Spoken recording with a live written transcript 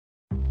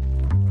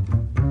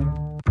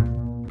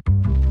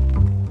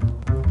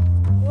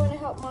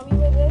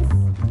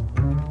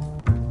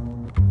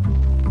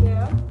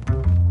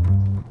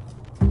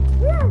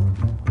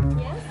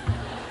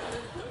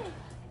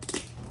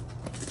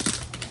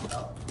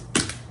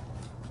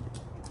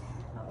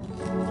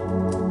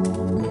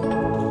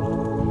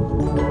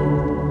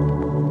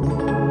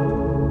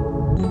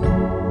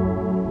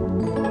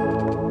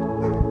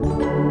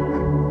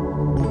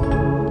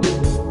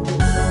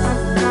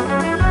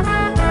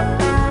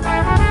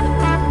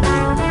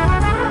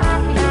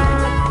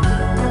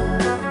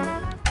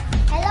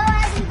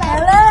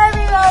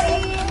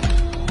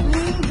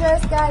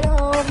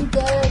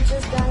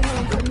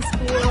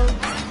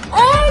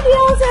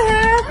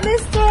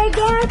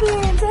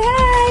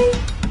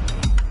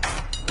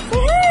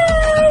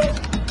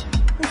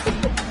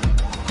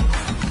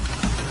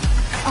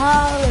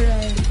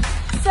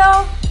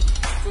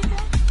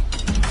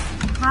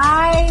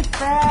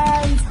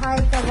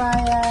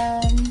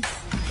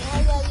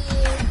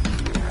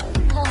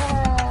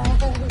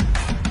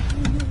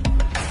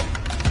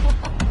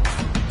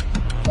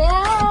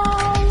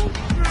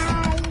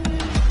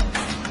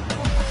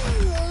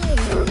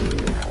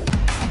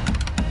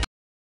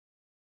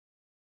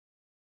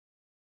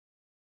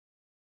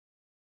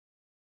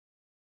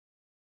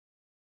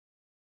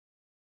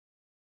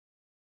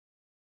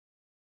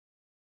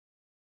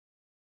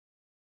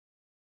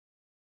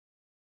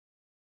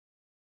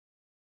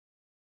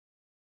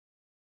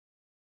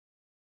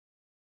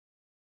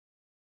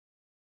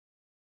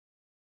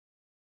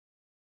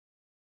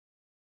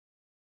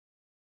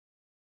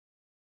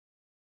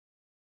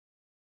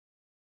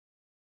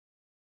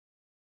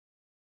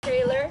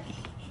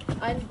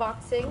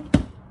unboxing.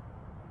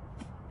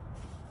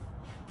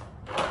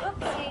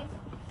 Oopsie.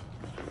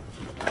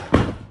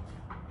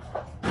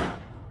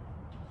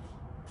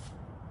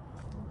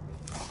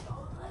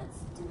 Let's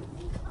do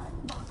the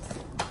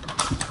unboxing.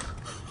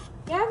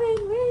 Gavin,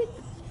 wait.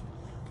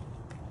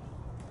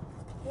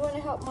 You want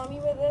to help mommy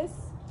with this?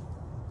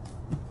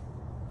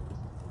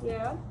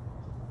 Yeah?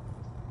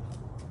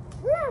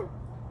 Yeah?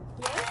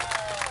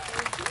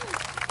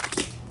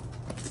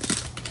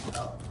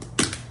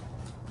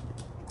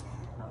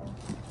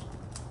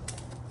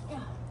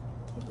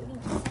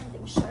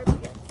 Something sharp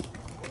again.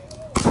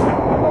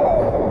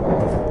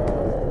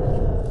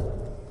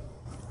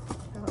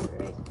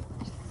 Alright.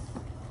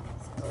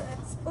 So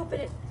let's open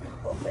it.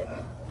 Open.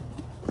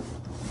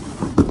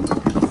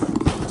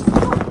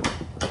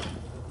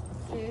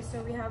 Okay,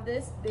 so we have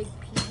this big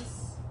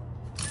piece.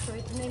 So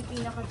ito na yung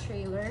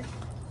pinaka-trailer.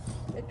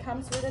 It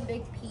comes with a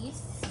big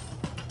piece.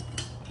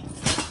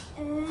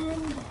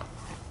 And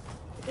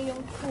ito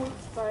yung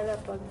tools para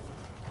pag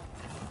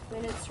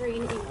when it's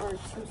raining or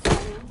too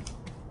sunny.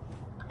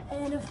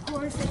 And of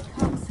course it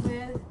comes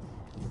with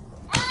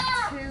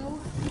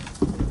 2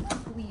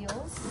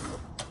 wheels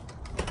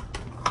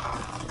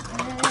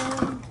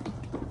and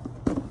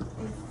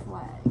a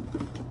flag.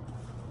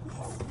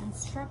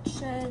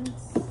 Instructions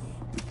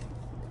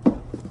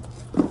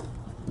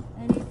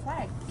and a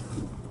flag.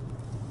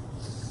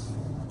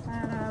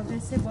 Para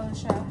visible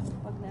siya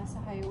pag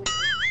nasa highway.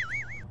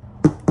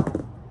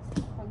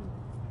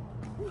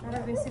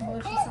 Para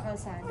visible siya sa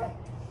kalsada.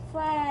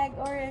 Flag,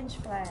 orange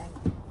flag.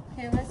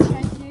 Okay, let's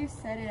try to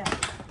set it up.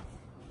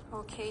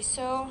 Okay,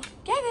 so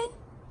Gavin,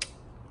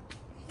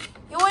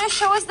 you want to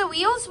show us the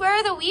wheels? Where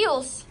are the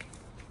wheels?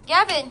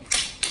 Gavin,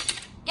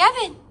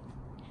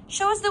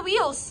 show us the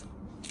wheels.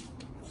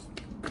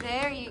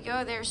 There you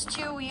go. There's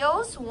 2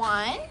 wheels.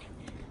 One,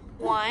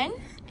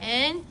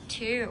 and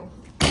 2.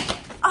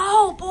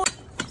 Oh boy.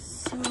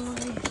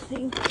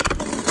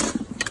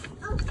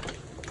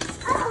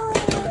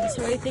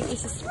 So I think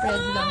it's a spread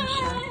lang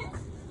siya.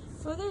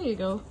 Oh, there you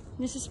go.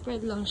 This is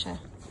spread lang siya.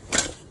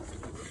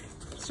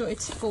 So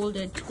it's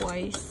folded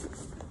twice.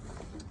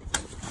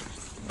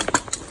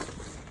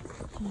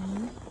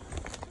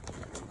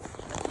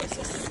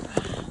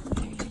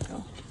 There you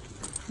go.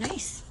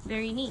 Nice.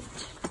 Very neat.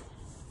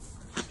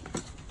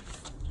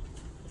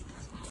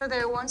 So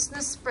there, once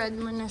na-spread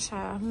mo na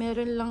siya,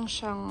 meron lang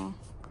siyang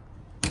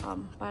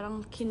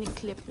parang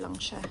kiniklip lang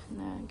siya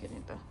na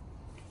ganito.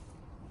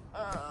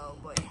 Oh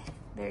boy.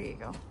 There you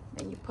go.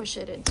 Then you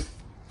push it in.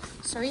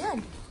 So yeah,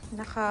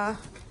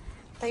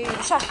 naka-tayo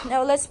na siya.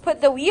 Now let's put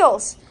the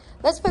wheels.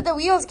 Let's put the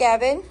wheels,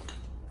 Gavin.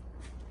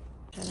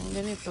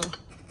 Ganito.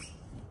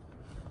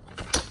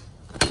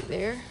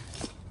 There.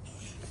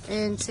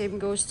 And same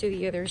goes to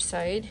the other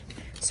side.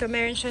 So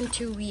meron siyang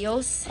 2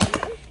 wheels.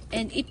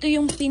 And ito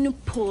yung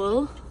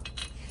pinupull.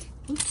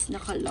 Oops,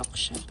 naka-lock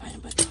siya. Paano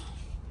ba ito?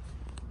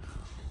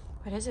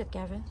 What is it,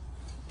 Gavin?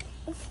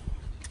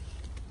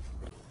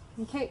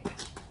 Okay.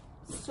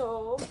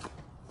 So,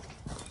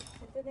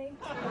 ito na yung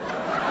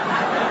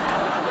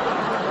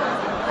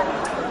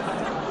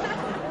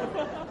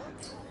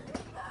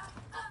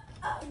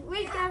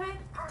wait, Gavin.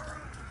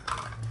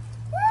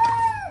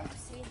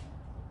 Oopsie.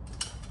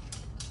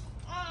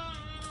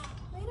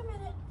 Wait a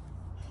minute.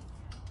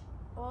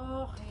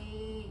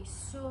 Okay,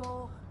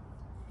 so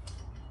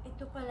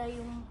ito pala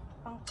yung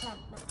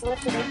pang-clamp na.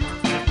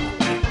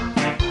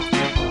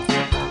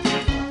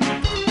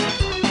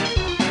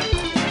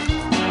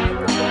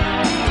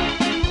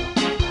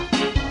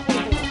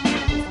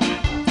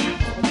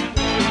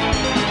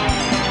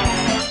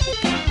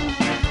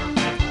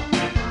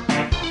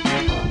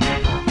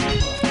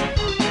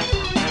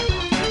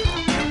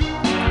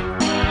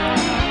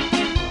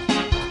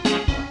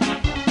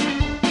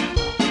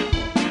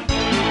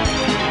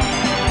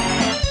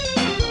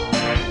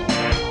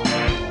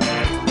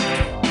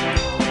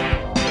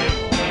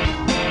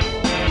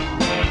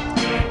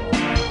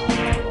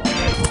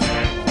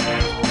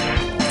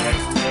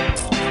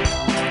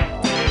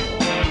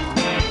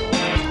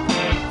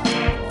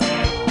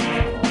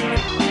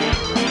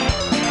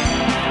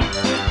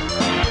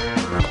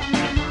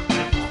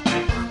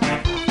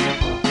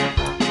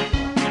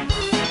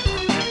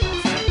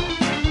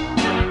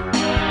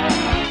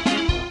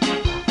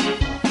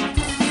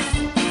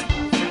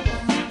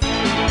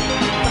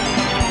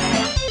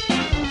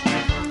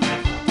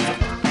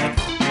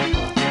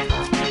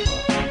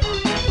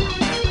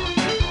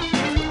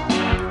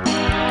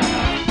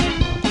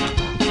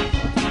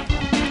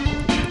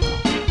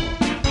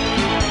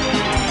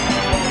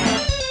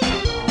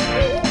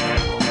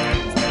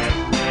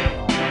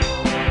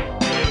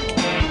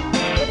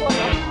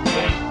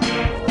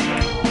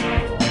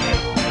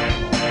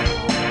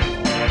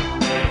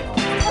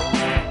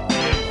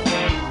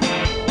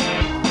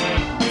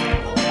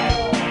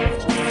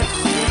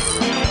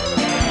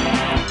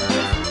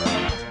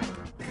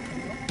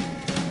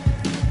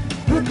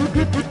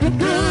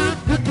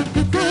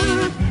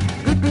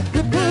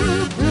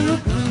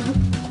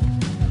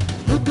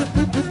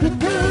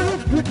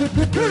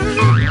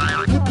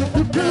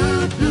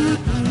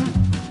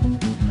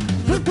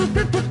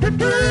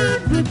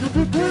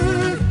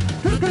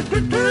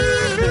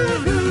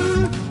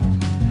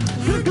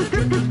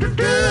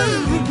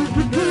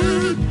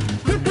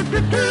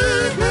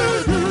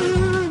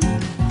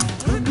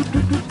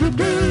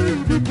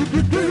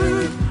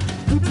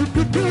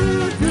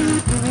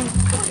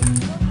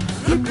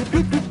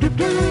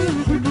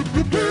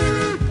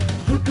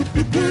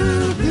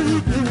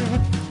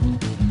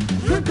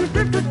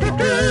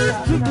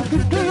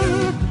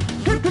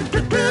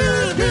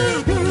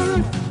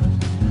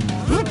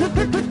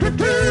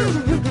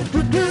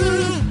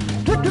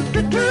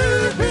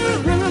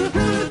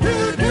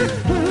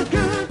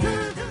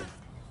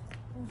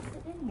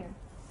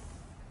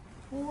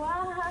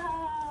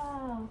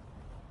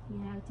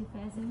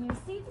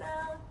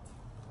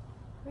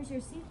 Where's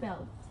your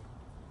seatbelt?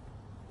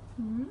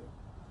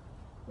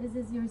 This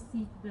is your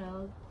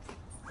seatbelt.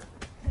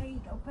 There you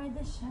go.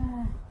 Pwede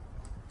siya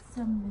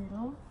sa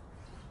middle.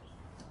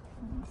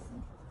 Let me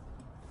see.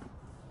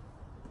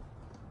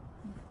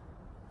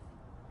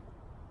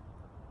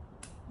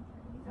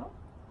 There you go.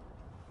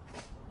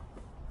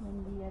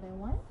 And the other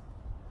one.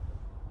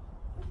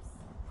 Oops.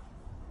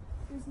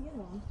 Where's the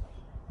other one?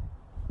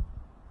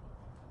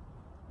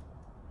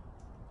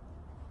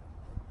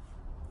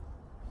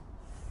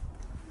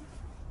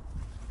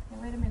 Okay,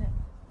 wait a minute.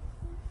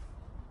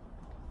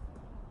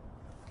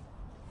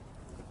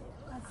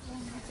 Let's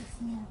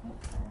snap it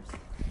first.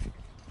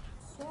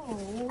 So,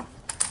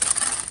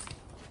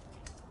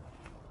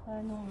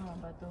 ano nga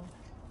ba to?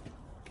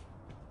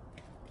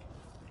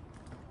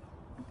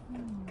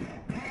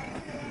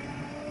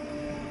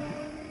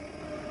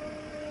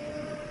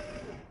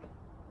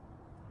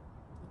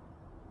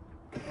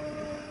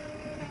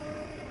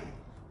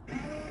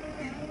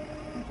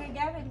 Okay,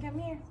 Gavin, come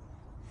here.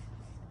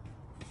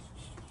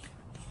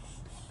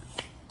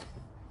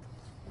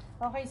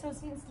 Okay, so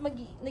since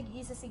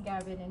nag-iisa si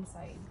Gavin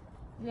inside,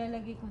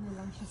 ilalagay ko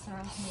na lang siya sa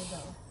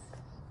middle.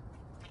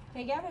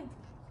 Okay, Gavin,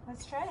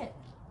 let's try it.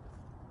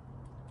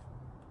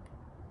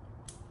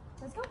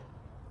 Let's go.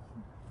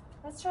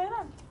 Let's try it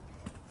on.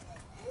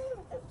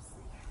 Oops.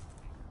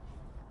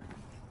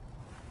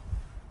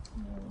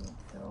 There we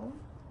go.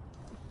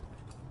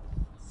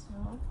 So,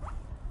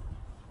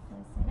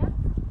 listen up.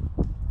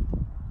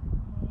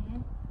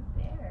 And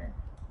there.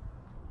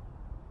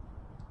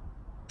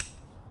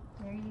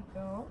 There you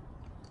go.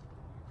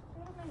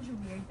 Pero medyo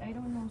weird. I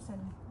don't know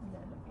saan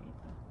ilalagay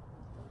ito.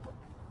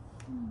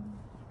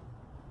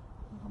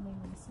 Baka may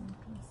missing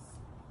piece.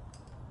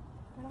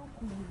 Parang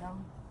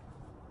kulang.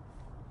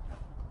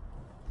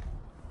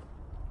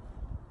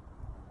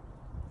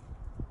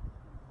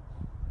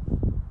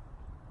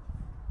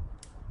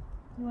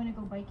 You want to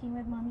go biking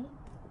with mommy?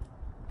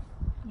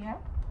 Yeah?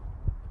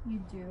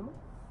 You do?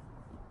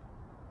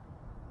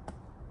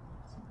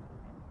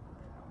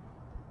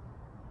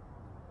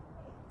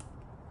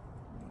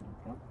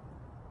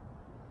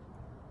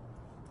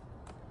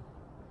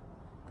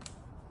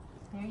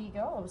 There you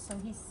go. So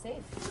he's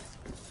safe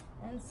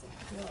and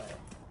secure.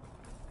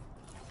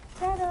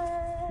 Ta-da!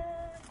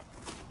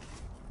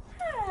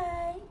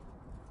 Hi!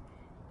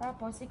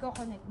 Tapos,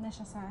 i-connect na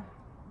siya sa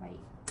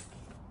bike.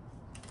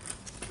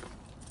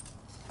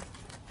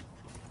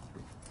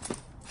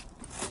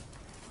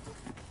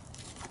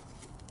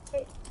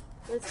 Okay,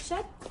 let's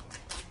check.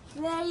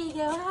 There you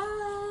go.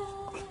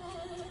 Hi!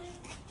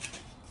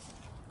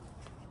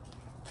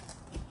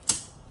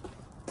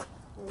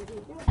 There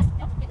you go.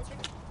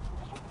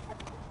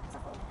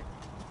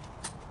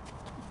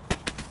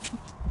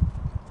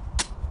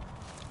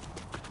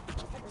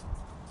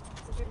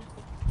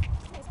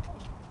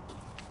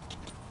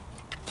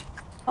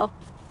 Oh.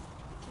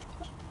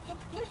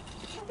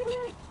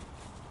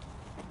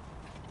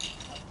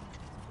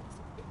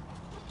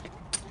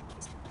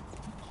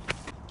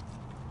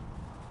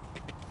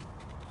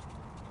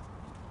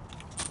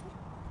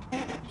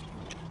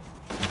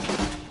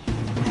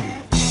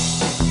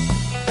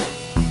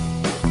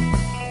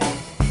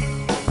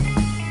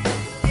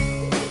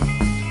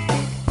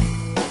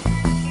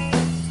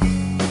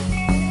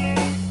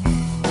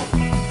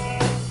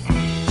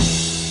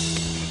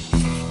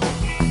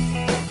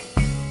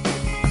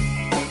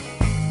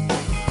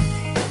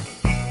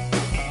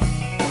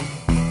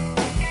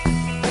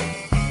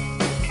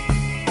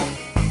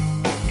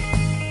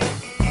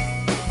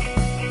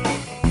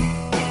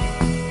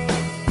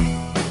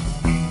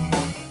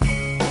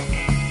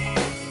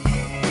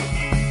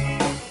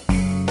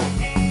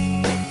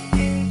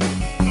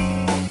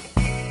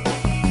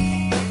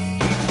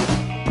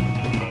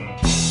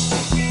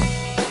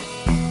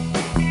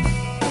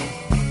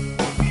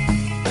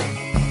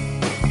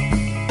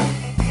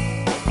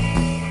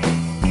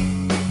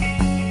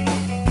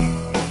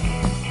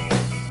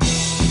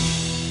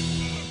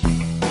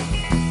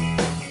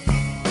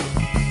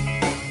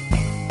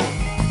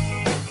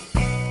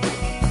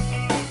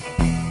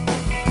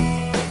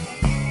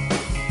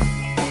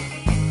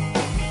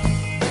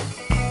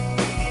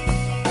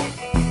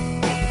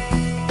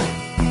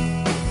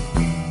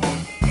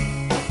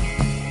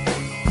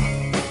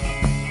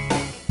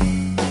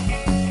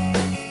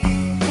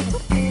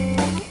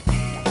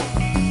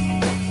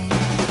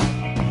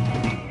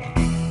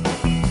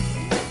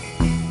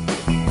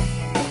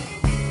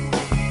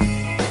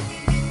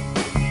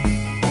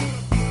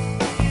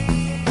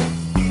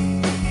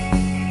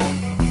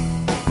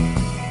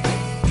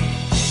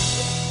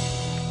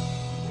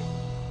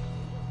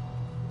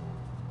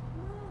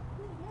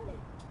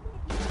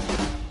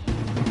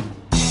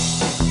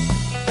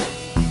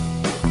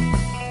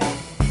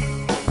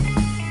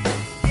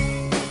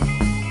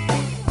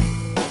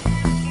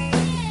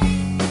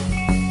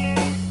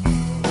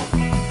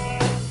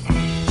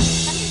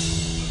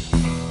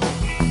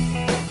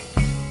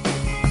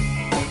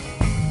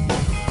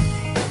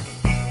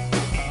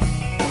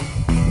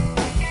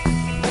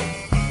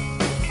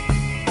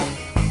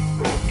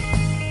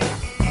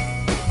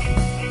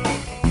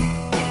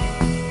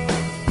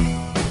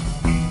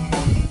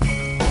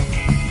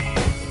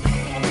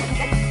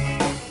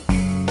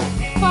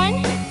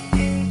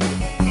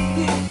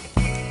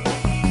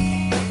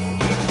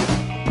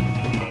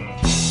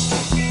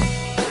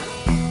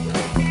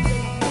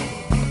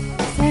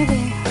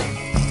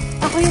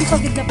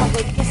 pagod na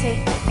pagod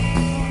kasi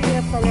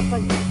hirap pala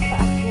pag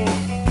paakyat.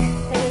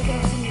 Tagal ko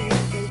na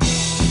sinunod.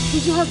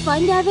 Did you have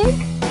fun, Gavin?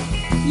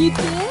 You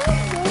did?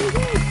 Very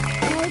good.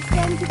 Now it's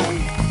time to go.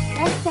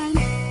 Last time.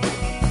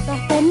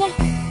 Last time na.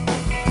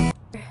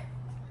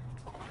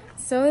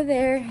 So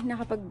there,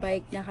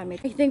 nakapag-bike na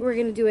kami. I think we're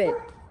gonna do it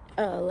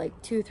like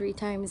 2-3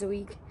 times a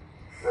week.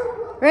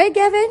 Right,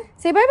 Gavin?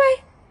 Say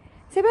bye-bye.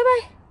 Say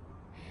bye-bye.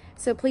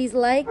 So please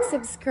like,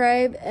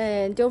 subscribe,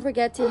 and don't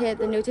forget to hit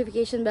the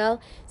notification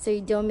bell so you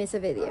don't miss a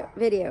video.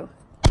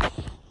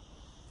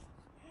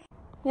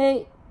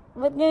 Hey,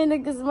 ba't ngayon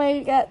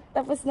nag-smile ka?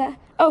 Tapos na.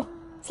 Oh,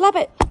 slap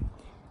it.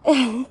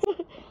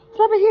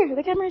 Slap it here.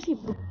 The camera's here.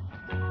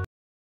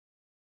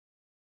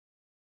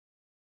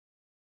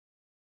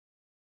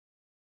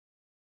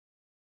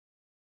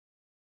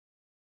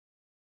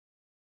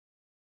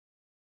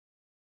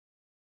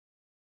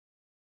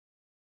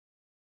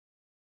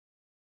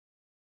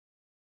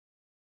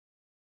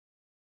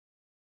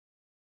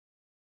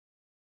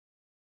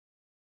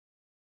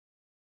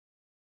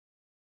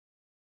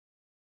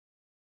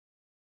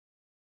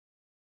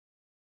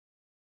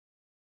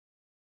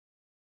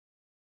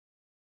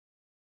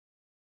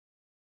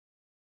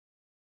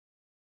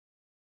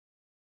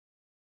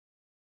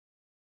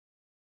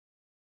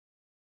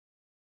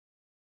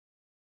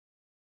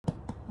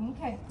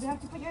 Okay, you have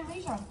to put your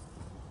leash on.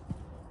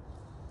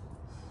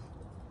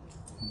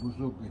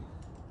 Busog eh.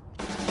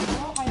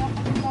 Oh, kaya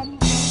pagkakan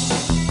mo.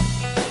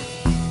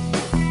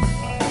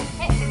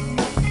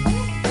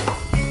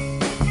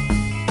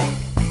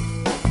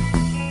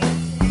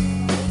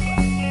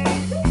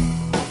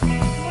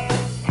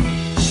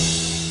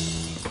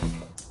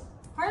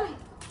 Harley,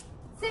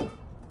 sit.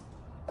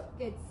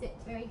 Good, sit.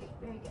 Very good,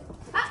 very good.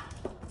 Ah,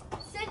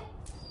 sit.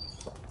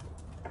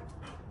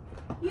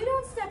 You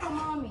don't step on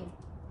mommy.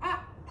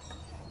 Ah.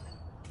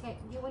 Okay,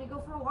 do you want to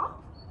go for a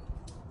walk?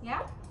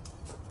 Yeah?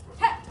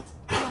 Ha!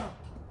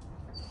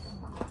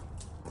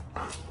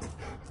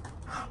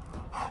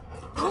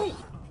 Hey.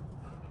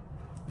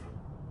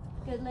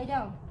 Good, lay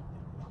down.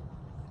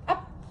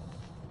 Up.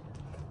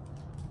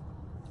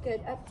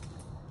 Good, up.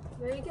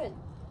 Very good.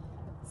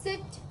 Sit.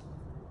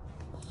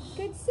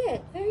 Good, sit.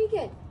 Very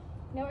good.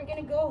 Now we're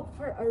gonna go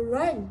for a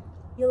run.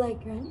 You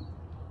like run?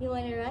 You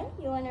wanna run?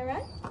 You wanna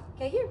run?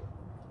 Okay, here.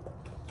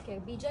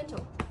 Okay, be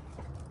gentle.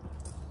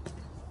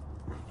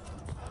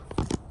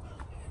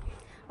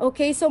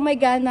 Okay, so may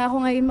gana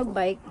ako ngayon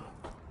mag-bike.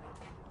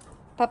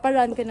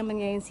 Paparun ko naman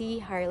ngayon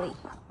si Harley.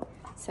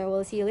 So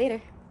we'll see you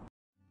later.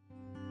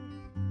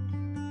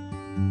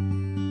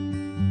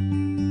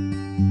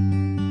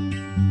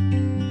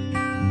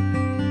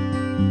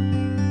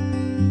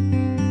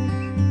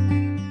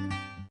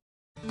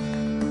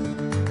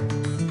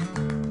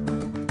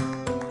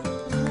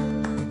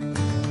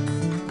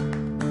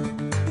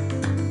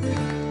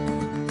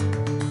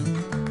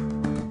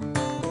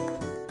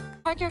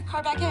 Park your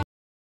car back here.